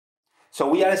So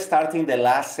we are starting the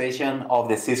last session of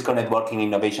the Cisco Networking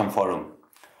Innovation Forum.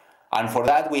 And for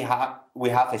that, we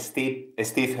have Steve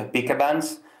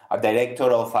Pickavance, a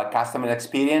director of customer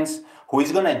experience, who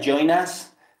is going to join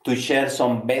us to share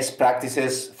some best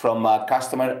practices from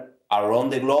customers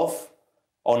around the globe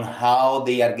on how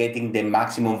they are getting the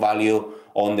maximum value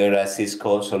on their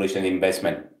Cisco solution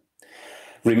investment.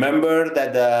 Remember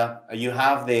that you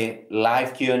have the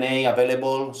live Q&A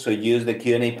available, so use the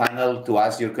Q&A panel to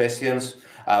ask your questions.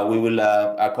 We will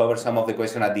cover some of the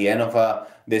questions at the end of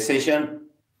the session.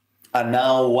 And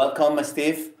now, welcome,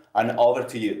 Steve, and over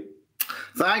to you.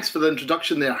 Thanks for the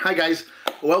introduction there. Hi, guys.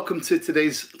 Welcome to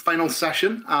today's final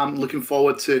session. I'm looking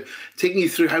forward to taking you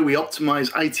through how we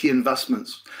optimize IT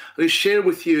investments. I'm going to share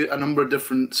with you a number of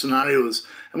different scenarios.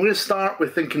 I'm going to start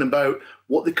with thinking about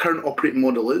what the current operating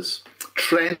model is,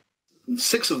 trends,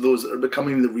 6 of those that are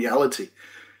becoming the reality,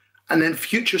 and then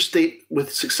future state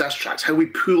with success tracks, how we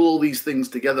pull all these things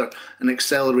together and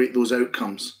accelerate those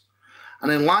outcomes.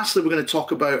 And then lastly, we're going to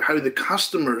talk about how the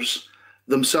customers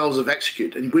themselves have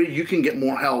executed and where you can get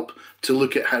more help to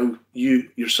look at how you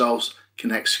yourselves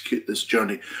can execute this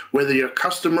journey, whether you're a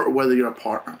customer or whether you're a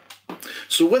partner.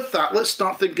 So with that, let's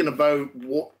start thinking about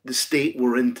what the state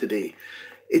we're in today.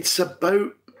 It's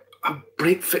about a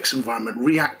break-fix environment,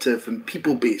 reactive and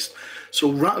people-based.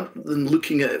 So rather than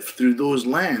looking at it through those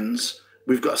lenses,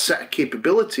 we've got a set of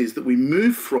capabilities that we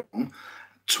move from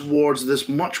towards this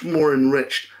much more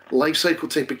enriched lifecycle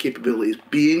type of capabilities,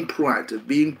 being proactive,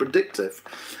 being predictive,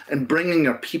 and bringing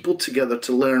our people together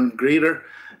to learn greater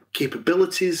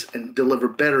capabilities and deliver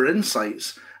better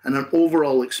insights and an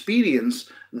overall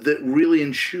experience that really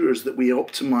ensures that we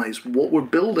optimize what we're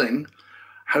building,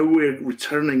 how we're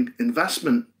returning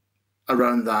investment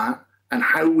around that, and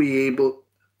how we able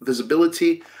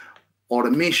visibility,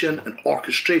 automation, and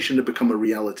orchestration to become a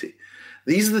reality.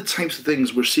 These are the types of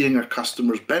things we're seeing our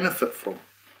customers benefit from,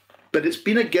 but it's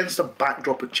been against a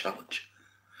backdrop of challenge.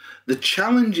 The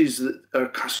challenges that our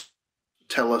customers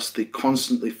tell us they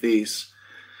constantly face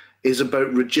is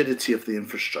about rigidity of the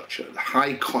infrastructure, the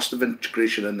high cost of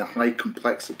integration, and the high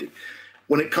complexity.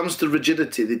 When it comes to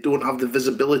rigidity, they don't have the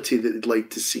visibility that they'd like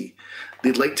to see.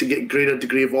 They'd like to get greater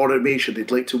degree of automation.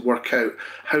 They'd like to work out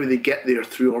how they get there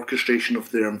through orchestration of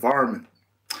their environment.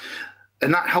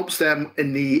 And that helps them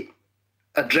in the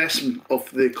addressing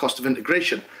of the cost of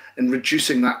integration and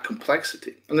reducing that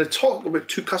complexity. I'm going to talk about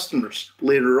 2 customers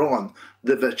later on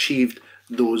that have achieved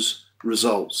those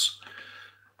results.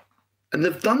 And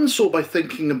they've done so by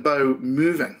thinking about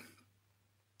moving.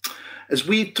 As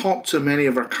we talk to many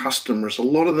of our customers, a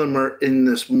lot of them are in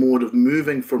this mode of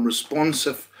moving from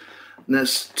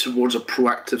responsiveness towards a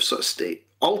proactive sort of state.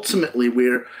 Ultimately,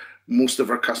 where most of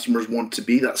our customers want to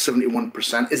be, that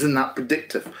 71%, is in that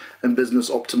predictive and business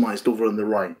optimized over on the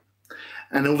right.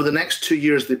 And over the next 2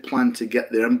 years, they plan to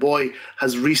get there. And boy,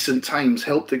 has recent times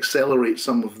helped accelerate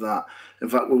some of that. In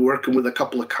fact, we're working with a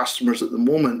couple of customers at the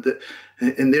moment that,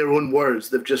 in their own words,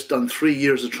 they've just done 3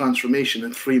 years of transformation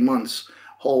in 3 months,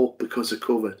 all because of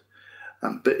COVID,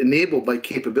 but enabled by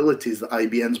capabilities that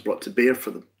IBM's brought to bear for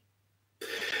them.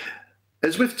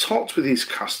 As we've talked with these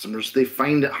customers, they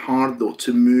find it hard, though,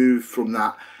 to move from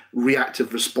that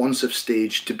reactive, responsive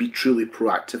stage to be truly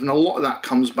proactive. And a lot of that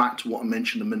comes back to what I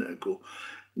mentioned a minute ago.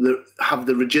 They have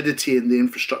the rigidity in the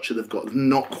infrastructure they've got,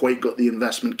 not quite got the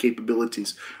investment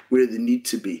capabilities where they need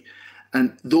to be.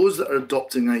 And those that are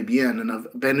adopting IBM and have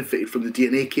benefited from the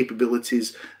DNA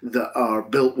capabilities that are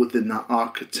built within that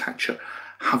architecture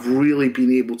have really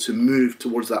been able to move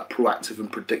towards that proactive and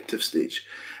predictive stage.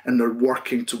 And they're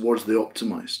working towards the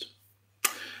optimized.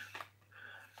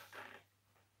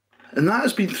 And that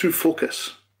has been through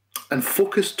focus and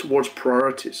focus towards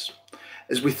priorities.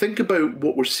 As we think about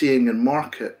what we're seeing in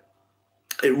market,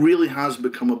 it really has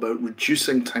become about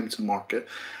reducing time to market,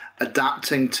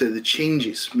 adapting to the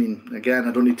changes. I mean, again,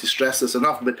 I don't need to stress this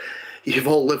enough, but you've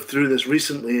all lived through this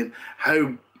recently and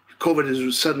how COVID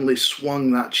has suddenly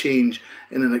swung that change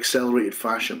in an accelerated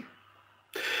fashion.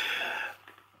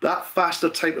 That faster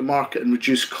time to market and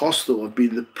reduced cost, though, have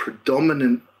been the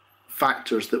predominant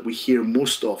factors that we hear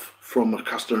most of from our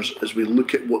customers as we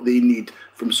look at what they need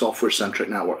from software-centric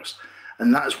networks.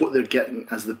 And that's what they're getting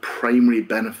as the primary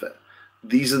benefit.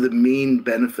 These are the main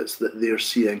benefits that they're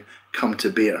seeing come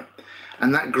to bear.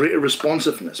 And that greater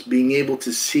responsiveness, being able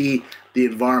to see the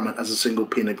environment as a single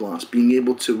pane of glass, being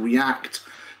able to react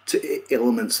to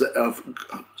elements that have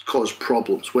caused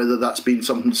problems, whether that's been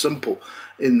something simple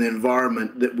in the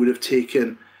environment that would have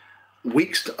taken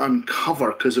weeks to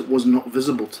uncover because it was not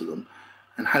visible to them,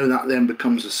 and how that then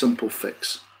becomes a simple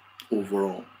fix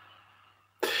overall.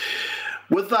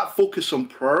 With that focus on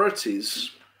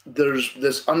priorities, there's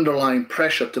this underlying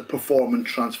pressure to perform and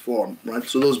transform, right?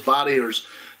 So those barriers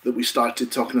that we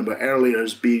started talking about earlier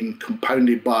is being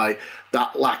compounded by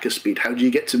that lack of speed. How do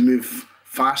you get to move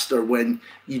faster when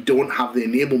you don't have the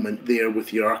enablement there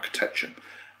with your architecture?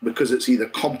 Because it's either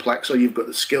complex or you've got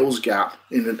the skills gap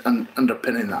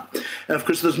underpinning that. And of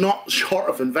course, there's not short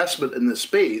of investment in this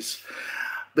space,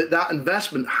 but that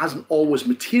investment hasn't always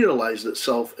materialized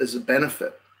itself as a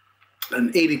benefit.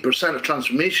 And 80% of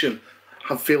transformation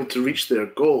have failed to reach their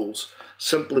goals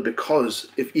simply because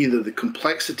of either the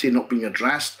complexity not being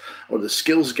addressed or the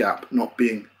skills gap not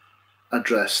being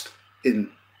addressed in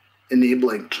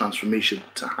enabling transformation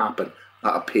to happen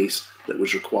at a pace that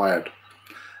was required,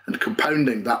 and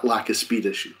compounding that lack of speed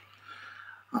issue.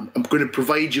 I'm going to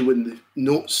provide you in the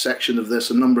notes section of this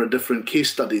a number of different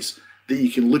case studies that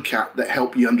you can look at that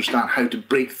help you understand how to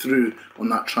break through on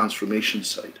that transformation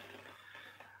side.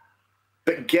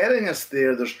 But getting us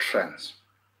there, there's trends.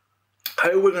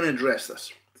 How are we going to address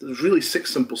this? There's really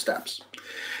 6 simple steps.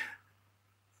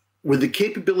 With the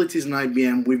capabilities in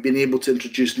IBM, we've been able to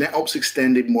introduce NetOps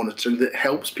extended monitoring that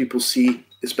helps people see,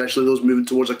 especially those moving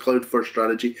towards a cloud-first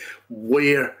strategy,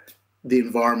 where the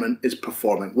environment is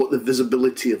performing, what the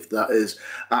visibility of that is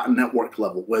at a network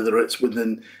level, whether it's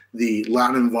within the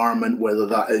LAN environment, whether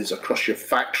that is across your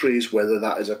factories, whether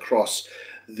that is across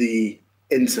the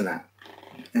internet.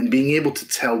 And being able to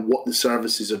tell what the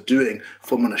services are doing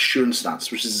from an assurance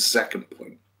stance, which is the second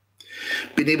point.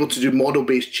 Being able to do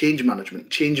model-based change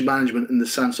management in the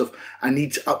sense of I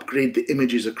need to upgrade the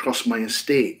images across my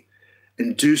estate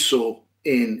and do so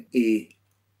in a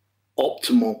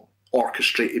optimal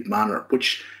orchestrated manner,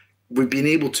 which we've been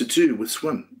able to do with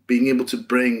SWIM, being able to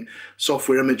bring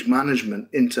software image management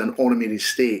into an automated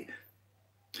state.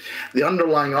 The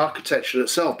underlying architecture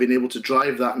itself, being able to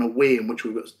drive that in a way in which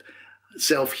we've got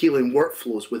self-healing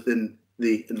workflows within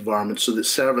the environment so that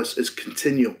service is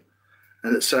continual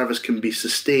and that service can be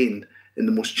sustained in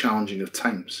the most challenging of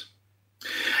times.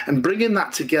 And bringing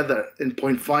that together in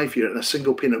point 5 here in a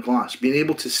single pane of glass, being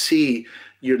able to see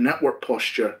your network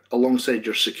posture alongside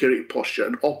your security posture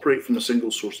and operate from a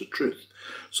single source of truth.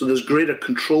 So there's greater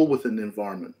control within the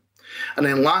environment. And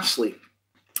then lastly,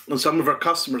 and some of our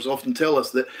customers often tell us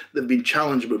that they've been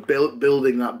challenged with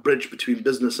building that bridge between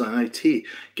business and IT,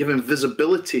 giving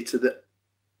visibility to the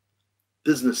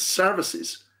business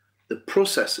services, the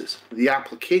processes, the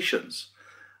applications,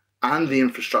 and the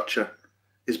infrastructure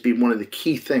has been one of the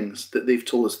key things that they've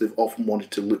told us they've often wanted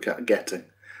to look at getting.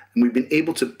 And we've been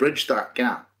able to bridge that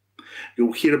gap.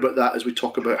 You'll hear about that as we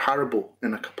talk about Haribo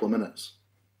in a couple of minutes.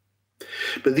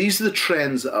 But these are the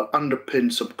trends that have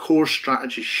underpinned some core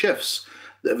strategy shifts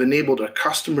that have enabled our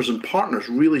customers and partners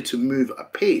really to move at a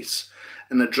pace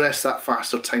and address that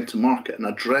faster time to market and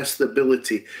address the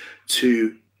ability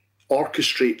to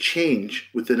orchestrate change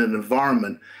within an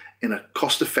environment in a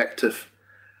cost-effective,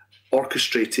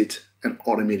 orchestrated and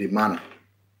automated manner.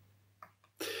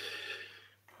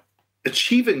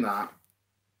 Achieving that,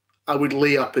 I would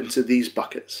lay up into these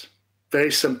buckets.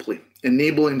 Very simply,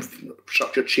 enabling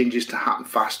structure changes to happen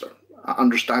faster,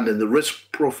 understanding the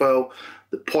risk profile,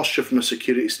 the posture from a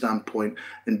security standpoint,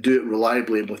 and do it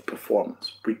reliably and with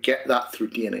performance. We get that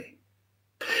through DNA.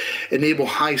 Enable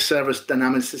high service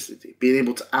dynamicity, being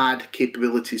able to add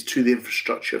capabilities to the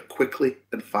infrastructure quickly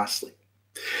and fastly,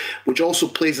 which also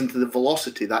plays into the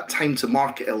velocity, that time to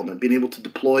market element, being able to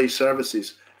deploy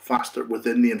services faster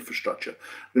within the infrastructure.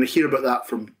 We're going to hear about that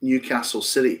from Newcastle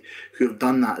City, who have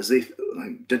done that as they,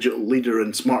 digital leader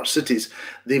in smart cities.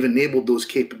 They've enabled those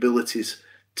capabilities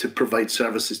to provide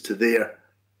services to their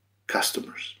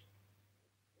customers.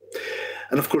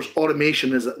 And of course,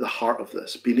 automation is at the heart of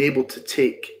this, being able to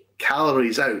take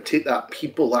calories out, take that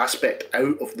people aspect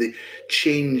out of the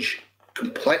change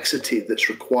complexity that's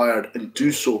required and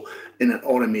do so in an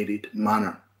automated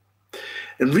manner.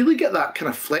 And really get that kind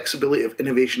of flexibility of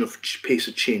innovation of pace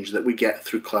of change that we get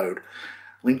through cloud.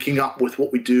 Linking up with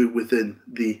what we do within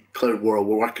the cloud world.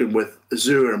 We're working with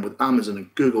Azure and with Amazon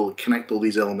and Google to connect all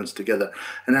these elements together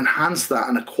and enhance that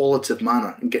in a qualitative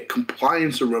manner and get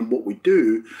compliance around what we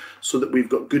do so that we've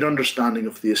got good understanding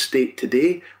of the estate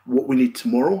today, what we need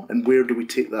tomorrow, and where do we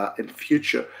take that in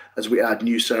future as we add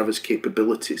new service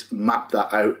capabilities and map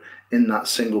that out in that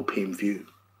single pane view.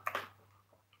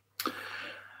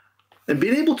 And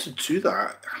being able to do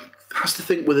that has to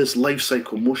think with this life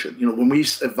cycle motion. You know, when we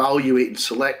evaluate and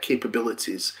select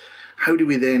capabilities, how do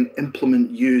we then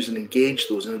implement, use, and engage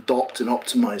those and adopt and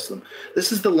optimize them?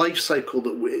 This is the life cycle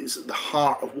that is at the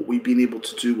heart of what we've been able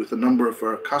to do with a number of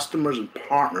our customers and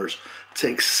partners to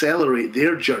accelerate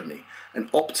their journey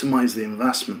and optimize the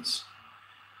investments.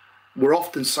 we're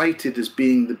often cited as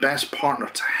being the best partner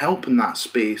to help in that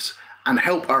space and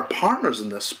help our partners in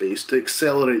this space to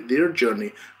accelerate their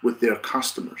journey with their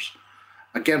customers.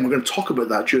 Again, we're going to talk about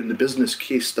that during the business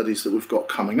case studies that we've got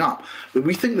coming up, but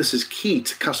we think this is key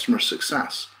to customer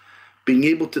success. Being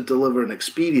able to deliver an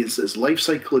experience that is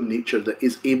lifecycle in nature, that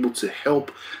is able to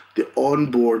help the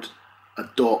onboard,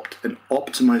 adopt, and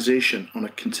optimization on a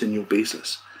continual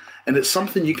basis. And it's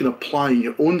something you can apply in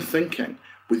your own thinking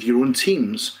with your own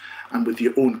teams and with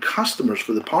your own customers,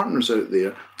 for the partners out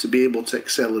there, to be able to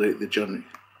accelerate the journey.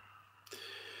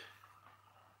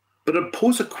 But I'd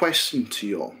pose a question to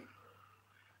you all.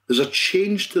 There's a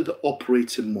change to the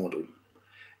operating model.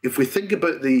 If we think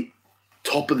about the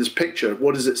top of this picture,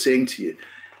 what is it saying to you?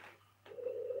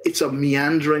 It's a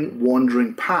meandering,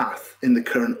 wandering path in the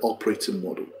current operating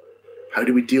model. How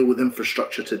do we deal with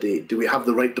infrastructure today? Do we have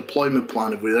the right deployment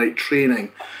plan? Have we the right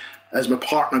training? Has my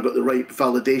partner got the right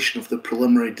validation of the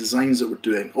preliminary designs that we're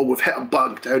doing? Oh, we've hit a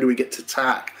bug. How do we get to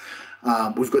TAC?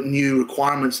 We've got new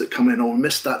requirements that come in. Oh, we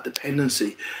missed that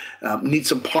dependency. Need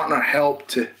some partner help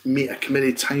to meet a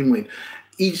committed timeline.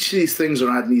 Each of these things are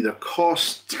adding either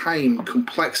cost, time,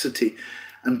 complexity,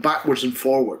 and backwards and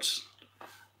forwards.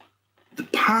 The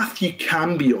path you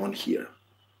can be on here,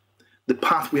 the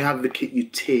path we advocate you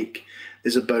take,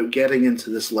 is about getting into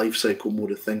this life cycle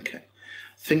mode of thinking.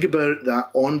 Think about that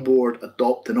onboard,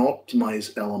 adopt, and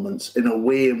optimize elements in a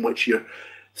way in which you're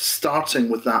starting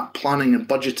with that planning and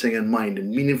budgeting in mind,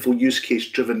 and meaningful use case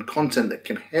driven content that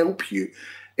can help you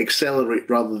accelerate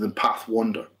rather than path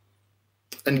wander,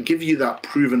 and give you that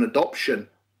proven adoption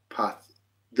path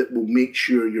that will make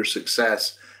sure your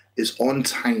success is on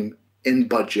time, in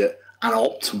budget, and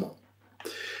optimal.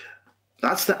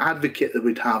 That's the advocate that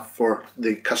we'd have for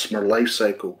the customer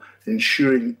lifecycle,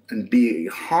 ensuring and being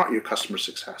at the heart of your customer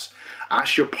success.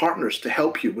 Ask your partners to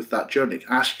help you with that journey.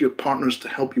 Ask your partners to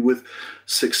help you with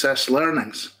success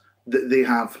learnings that they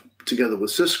have together with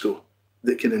Cisco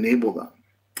that can enable that.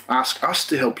 Ask us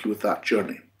to help you with that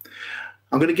journey.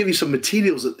 I'm going to give you some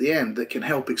materials at the end that can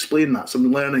help explain that,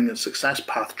 some learning and success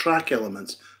path track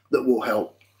elements that will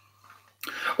help.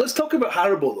 Let's talk about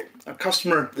Haribo, though, a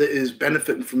customer that is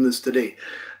benefiting from this today.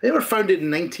 They were founded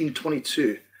in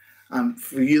 1922.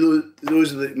 For you,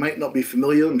 those that might not be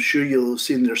familiar, I'm sure you'll have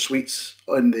seen their sweets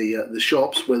in the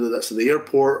shops, whether that's at the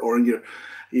airport or in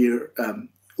your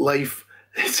life.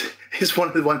 It's one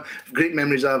of the great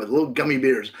memories I have, little gummy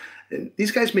bears. And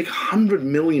these guys make 100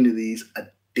 million of these a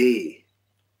day.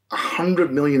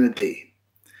 100 million a day.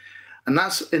 And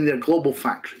that's in their global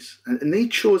factories. And they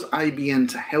chose IBM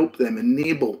to help them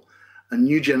enable a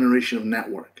new generation of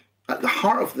network. At the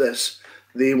heart of this,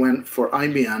 they went for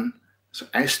IBM, so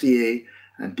SDA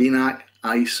and DNAC,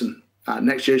 ICE, and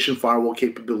next generation firewall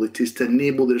capabilities to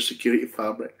enable their security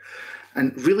fabric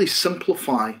and really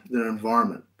simplify their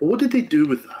environment. But what did they do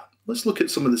with that? Let's look at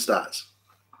some of the stats.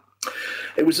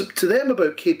 It was to them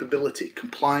about capability,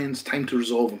 compliance, time to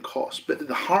resolve, and cost. But at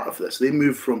the heart of this, they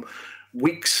moved from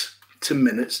weeks to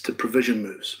minutes to provision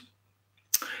moves.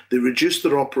 They reduced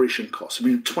their operation costs.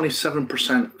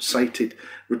 27% cited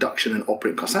reduction in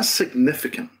operating costs. That's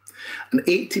significant. An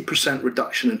 80%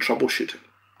 reduction in troubleshooting.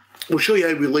 We'll show you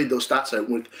how we laid those stats out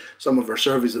with some of our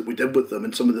surveys that we did with them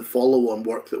and some of the follow-on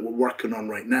work that we're working on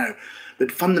right now.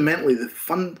 But fundamentally, the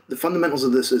fundamentals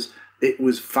of this is it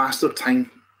was faster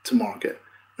time to market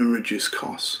and reduced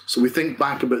costs. So we think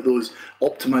back about those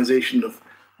optimization of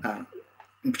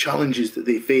challenges that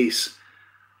they face.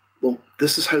 Well,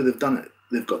 this is how they've done it.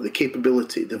 They've got the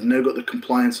capability. They've now got the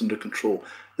compliance under control.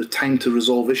 The time to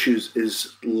resolve issues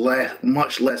is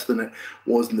much less than it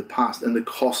was in the past, and the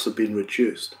costs have been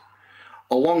reduced.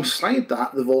 Alongside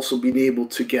that, they've also been able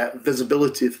to get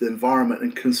visibility of the environment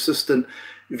and consistent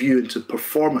view into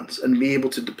performance and be able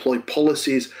to deploy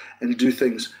policies and do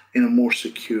things in a more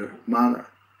secure manner.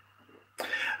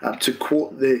 To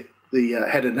quote the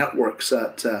head of networks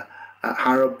at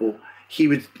Haribo, he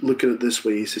would look at it this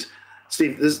way. He says,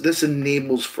 Steve, this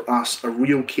enables for us a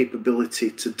real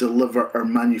capability to deliver our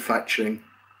manufacturing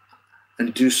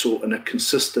and do so in a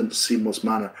consistent, seamless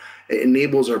manner. It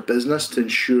enables our business to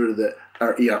ensure that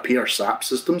our ERP, our SAP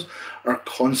systems, are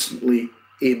constantly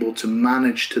able to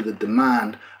manage to the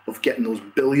demand of getting those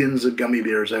billions of gummy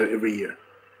bears out every year.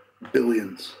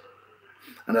 Billions.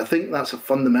 And I think that's a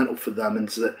fundamental for them,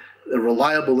 is that a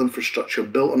reliable infrastructure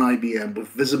built on IBM with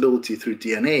visibility through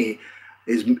DNA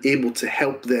is able to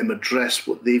help them address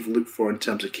what they've looked for in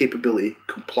terms of capability,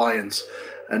 compliance,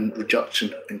 and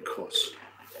reduction in costs.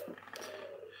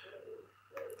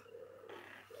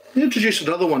 Let me introduce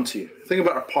another one to you. Think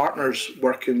about our partners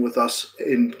working with us,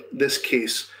 in this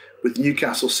case with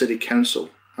Newcastle City Council.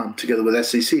 together with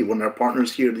SAC, one of our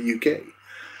partners here in the UK.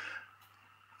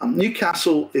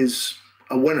 Newcastle is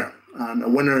a winner, and a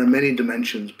winner in many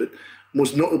dimensions, but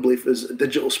most notably is a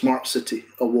Digital Smart City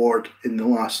Award in the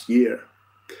last year.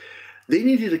 They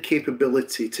needed a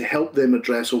capability to help them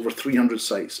address over 300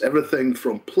 sites, everything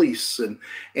from police and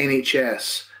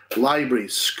NHS,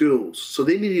 libraries, schools. So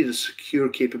they needed a secure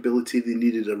capability, they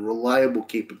needed a reliable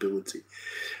capability.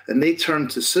 And they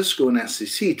turned to Cisco and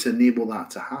SAC to enable that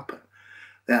to happen.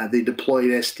 They deployed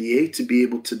SDA to be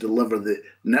able to deliver the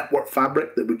network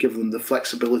fabric that would give them the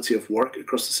flexibility of work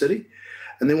across the city.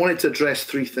 And they wanted to address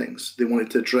three things. They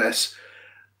wanted to address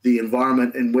the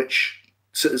environment in which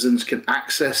citizens can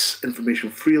access information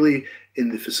freely in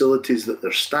the facilities that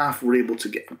their staff were able to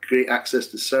get great access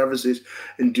to services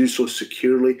and do so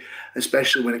securely,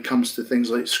 especially when it comes to things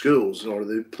like schools or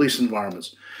the police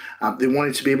environments. They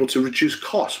wanted to be able to reduce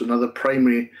costs, another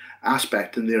primary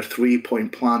aspect in their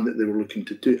three-point plan that they were looking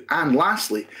to do. And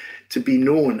lastly, to be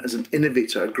known as an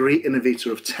innovator, a great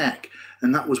innovator of tech.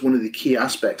 And that was one of the key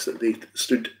aspects that they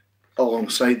stood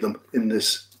alongside them in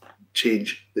this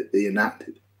change that they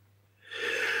enacted.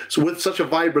 So with such a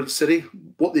vibrant city,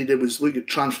 what they did was look at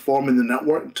transforming the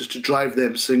network just to drive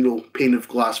them single pane of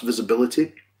glass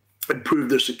visibility, improve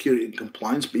their security and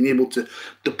compliance, being able to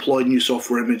deploy new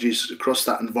software images across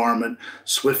that environment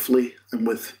swiftly and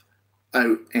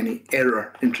without any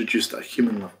error introduced at a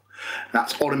human level.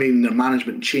 That's automating their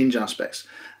management and change aspects.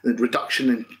 The reduction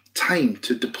in time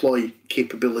to deploy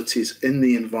capabilities in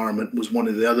the environment was one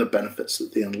of the other benefits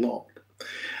that they unlocked.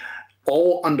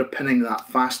 All underpinning that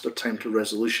faster time to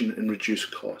resolution and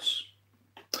reduced costs.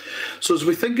 So as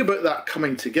we think about that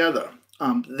coming together,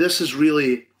 this is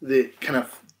really the kind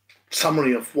of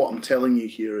summary of what I'm telling you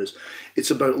here is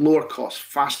it's about lower cost,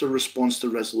 faster response to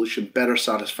resolution, better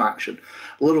satisfaction.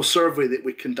 A little survey that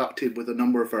we conducted with a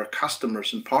number of our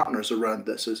customers and partners around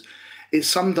this is it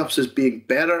summed up as being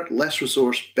better, less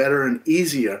resource, better and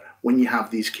easier when you have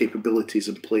these capabilities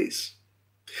in place.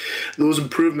 Those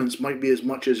improvements might be as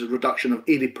much as a reduction of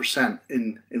 80%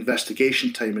 in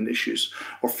investigation time and issues,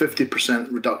 or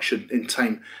 50% reduction in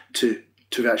time to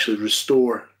actually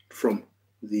restore from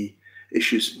the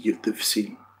issues they've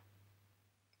seen.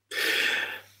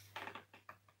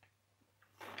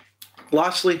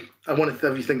 Lastly, I want to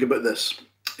have you think about this.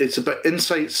 It's about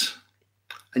insights,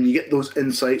 and you get those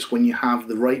insights when you have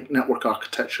the right network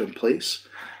architecture in place,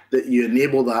 that you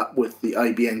enable that with the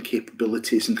IBN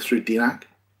capabilities and through DNAC.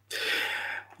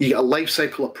 You get a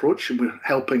lifecycle approach, and we're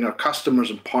helping our customers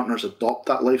and partners adopt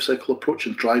that lifecycle approach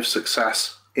and drive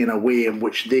success in a way in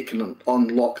which they can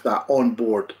unlock that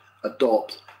onboard,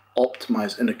 adopt,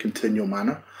 optimize in a continual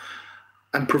manner,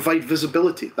 and provide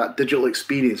visibility, that digital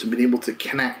experience, and being able to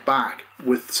connect back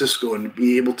with Cisco and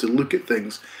be able to look at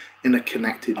things in a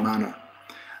connected manner.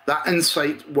 That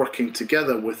insight working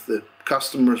together with the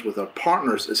customers, with our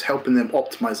partners, is helping them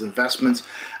optimize investments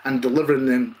and delivering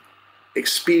them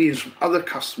experience from other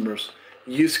customers,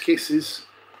 use cases,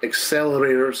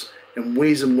 accelerators, and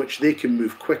ways in which they can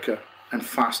move quicker and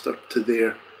faster to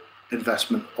their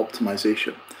investment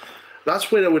optimization.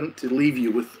 That's where I want to leave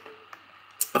you with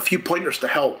a few pointers to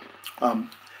help. A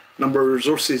number of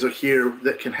resources are here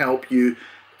that can help you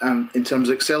in terms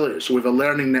of accelerators. So we have a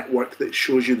learning network that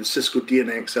shows you the Cisco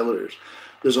DNA accelerators.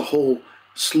 There's a whole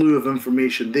slew of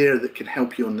information there that can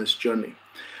help you on this journey.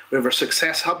 We have our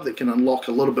Success Hub that can unlock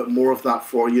a little bit more of that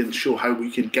for you and show how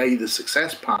we can guide the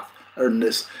success path in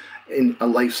this in a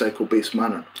lifecycle based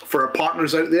manner. For our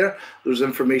partners out there, there's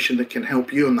information that can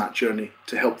help you on that journey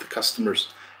to help the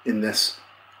customers in this.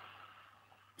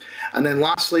 And then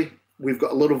lastly, we've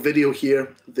got a little video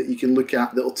here that you can look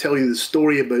at that will tell you the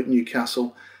story about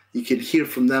Newcastle. You can hear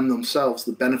from them themselves,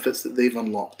 the benefits that they've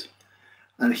unlocked,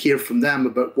 and hear from them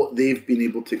about what they've been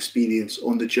able to experience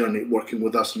on the journey working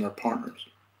with us and our partners.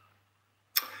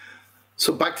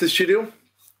 So back to the studio.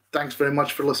 Thanks very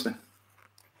much for listening.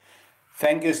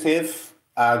 Thank you, Steve.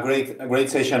 A great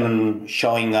session on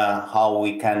showing how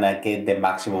we can get the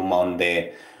maximum on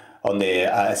the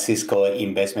Cisco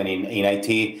investment in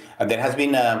IT. There has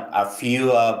been a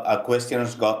few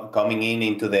questions coming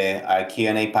into the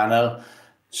Q&A panel.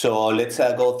 So let's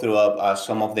go through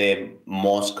some of the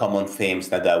most common themes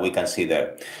that we can see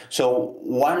there. So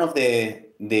one of the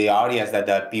areas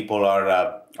that people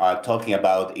are talking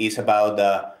about is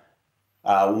about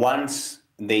once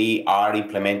they are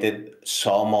implemented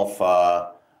some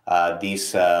of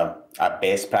these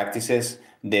best practices,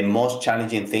 the most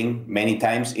challenging thing many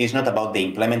times is not about the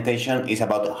implementation, it's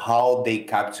about how they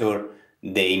capture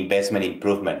the investment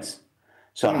improvements.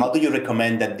 So how do you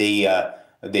recommend that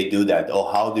they do that,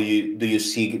 or how do you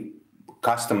see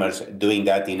customers doing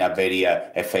that in a very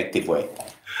effective way?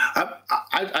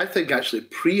 I think actually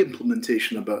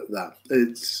pre-implementation about that,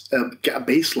 it's get a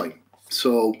baseline.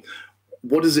 So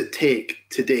what does it take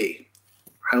today?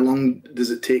 How long does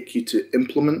it take you to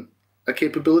implement a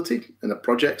capability in a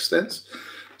project sense?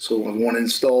 So I want to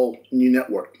install a new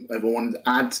network. I want to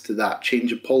add to that,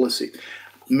 change a policy.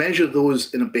 Measure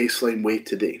those in a baseline way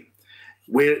today,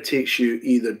 where it takes you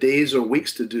either days or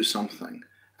weeks to do something.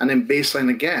 And then baseline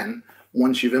again,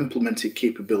 once you've implemented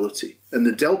capability. And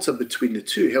the delta between the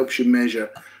two helps you measure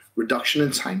reduction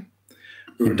in time,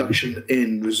 reduction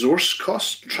in resource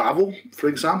costs, travel, for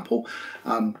example,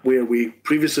 where we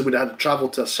previously would have to travel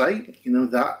to a site,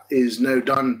 that is now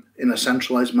done in a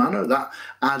centralized manner. That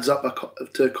adds up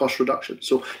to cost reduction.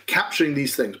 So capturing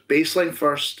these things, baseline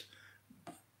first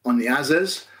on the as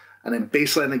is, and then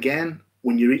baseline again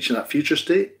when you're reaching that future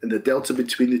state, and the delta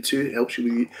between the two helps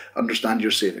you really understand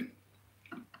your saving.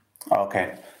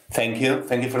 Okay, thank you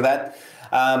for that.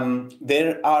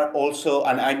 There are also,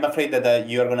 and I'm afraid that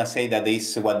you are going to say that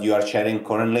this is what you are sharing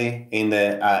currently in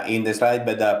the slide,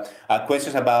 but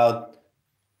questions about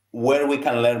where we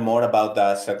can learn more about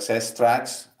the success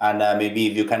tracks, and maybe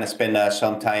if you can spend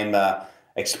some time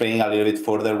explaining a little bit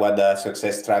further what the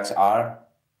success tracks are.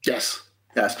 Yes.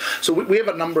 So we have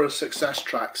a number of success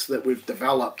tracks that we've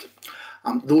developed.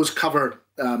 Those cover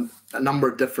a number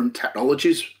of different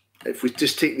technologies. If we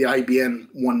just take the IBM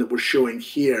one that we're showing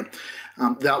here,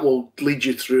 that will lead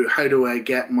you through how do I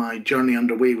get my journey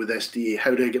underway with SDA?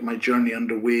 How do I get my journey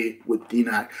underway with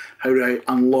DNAC? How do I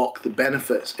unlock the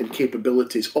benefits and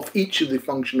capabilities of each of the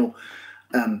functional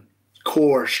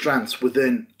core strengths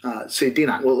within, say,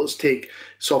 DNAC? Well, let's take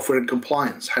software and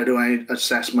compliance. How do I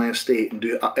assess my estate and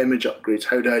do image upgrades?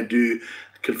 How do I do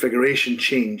configuration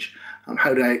change?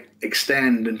 How do I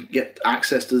extend and get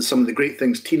access to some of the great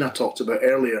things Tina talked about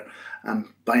earlier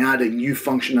by adding new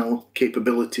functional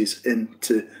capabilities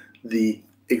into the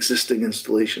existing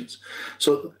installations?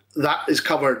 So that is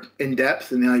covered in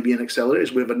depth in the IBM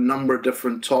accelerators. We have a number of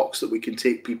different talks that we can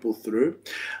take people through.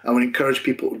 I would encourage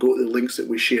people to go to the links that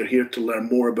we share here to learn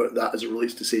more about that as it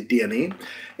relates to, say, DNA.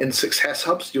 In Success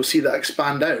Hubs, you'll see that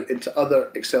expand out into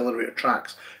other accelerator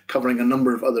tracks, covering a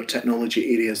number of other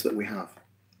technology areas that we have.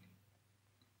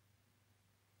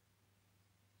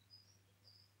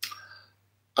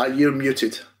 You're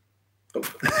muted. Oh.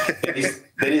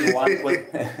 there is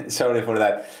one sorry for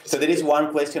that. So there is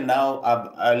one question now,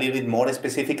 a little bit more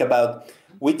specific about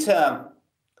which,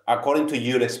 according to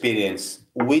your experience,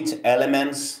 which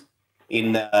elements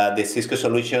in the Cisco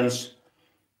solutions,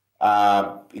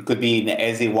 it could be in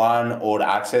SD-WAN or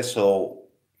access, so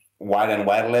wired and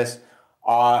wireless,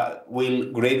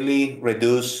 will greatly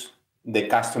reduce the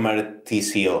customer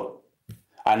TCO,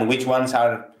 and which ones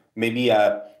are maybe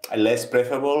less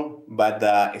preferable, but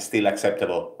still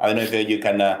acceptable? I don't know if you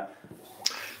can...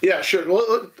 Yeah, sure.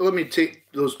 Well, let me take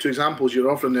those two examples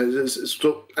you're offering. An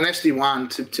SD-WAN,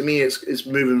 to me, is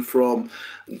moving from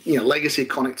legacy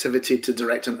connectivity to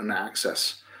direct internet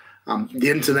access. The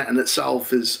internet in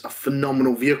itself is a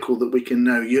phenomenal vehicle that we can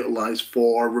now utilize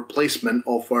for replacement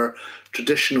of our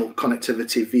traditional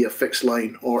connectivity via fixed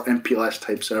line or MPLS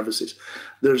type services.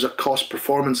 There's a cost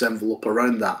performance envelope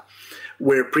around that,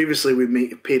 where previously we may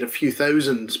have paid a few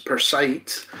thousands per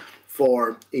site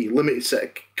for a limited set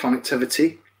of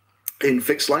connectivity in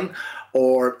fixed line,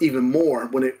 or even more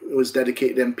when it was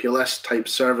dedicated MPLS type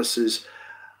services.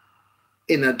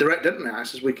 In a direct internet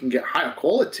access, we can get higher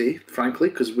quality, frankly,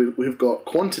 because we've got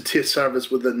quantity of service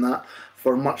within that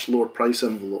for a much lower price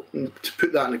envelope. And to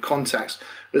put that into context,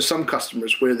 there's some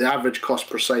customers where the average cost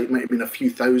per site might have been a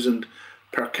few thousand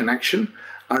per connection,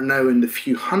 are now in the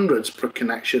few hundreds per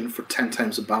connection for 10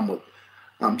 times the bandwidth.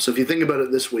 So if you think about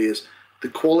it this way, is the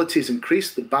quality has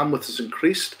increased, the bandwidth has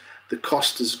increased, the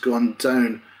cost has gone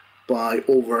down by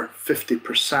over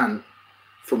 50%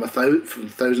 from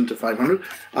 1,000 to 500,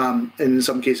 and in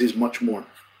some cases much more.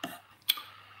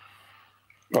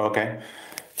 Okay,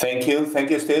 thank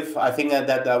you, Steve. I think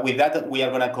that with that we are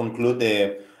going to conclude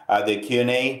the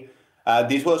Q&A.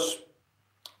 This was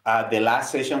the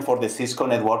last session for the Cisco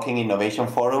Networking Innovation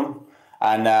Forum,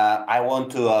 and I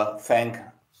want to thank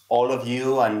all of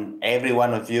you and every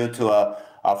one of you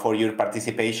for your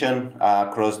participation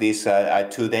across these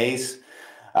 2 days.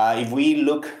 If we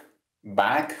look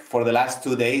back for the last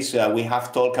 2 days, we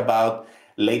have talked about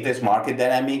latest market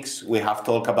dynamics. We have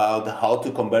talked about how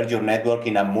to convert your network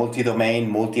in a multi-domain,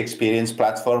 multi-experience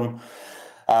platform.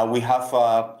 We have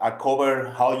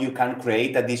covered how you can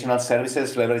create additional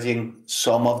services leveraging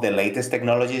some of the latest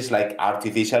technologies like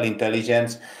artificial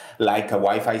intelligence, like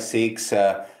Wi-Fi 6,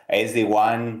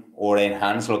 SD-WAN, or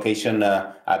enhanced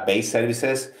location-based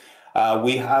services.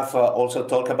 We have also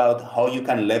talked about how you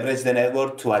can leverage the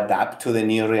network to adapt to the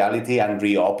new reality and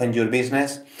reopen your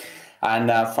business. And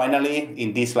finally,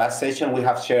 in this last session, we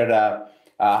have shared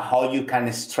how you can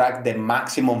extract the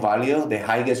maximum value, the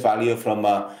highest value from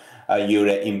your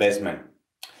investment.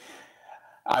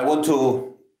 I want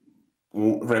to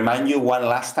remind you one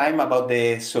last time about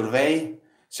the survey.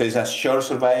 So it's a short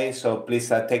survey, so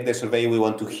please take the survey. We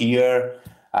want to hear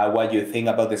what you think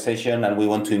about the session, and we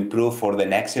want to improve for the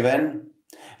next event.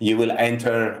 You will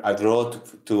enter a draw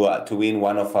to win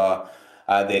one of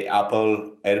the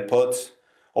Apple AirPods.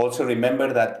 Also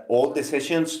remember that all the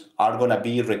sessions are going to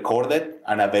be recorded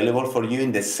and available for you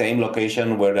in the same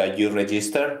location where you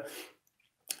register.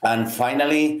 And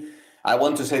finally, I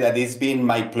want to say that it's been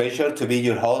my pleasure to be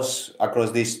your host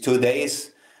across these 2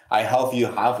 days. I hope you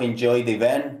have enjoyed the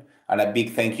event, and a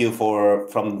big thank you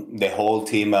from the whole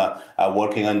team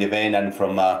working on the event and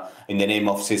from in the name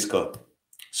of Cisco.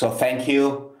 So thank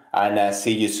you, and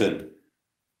see you soon.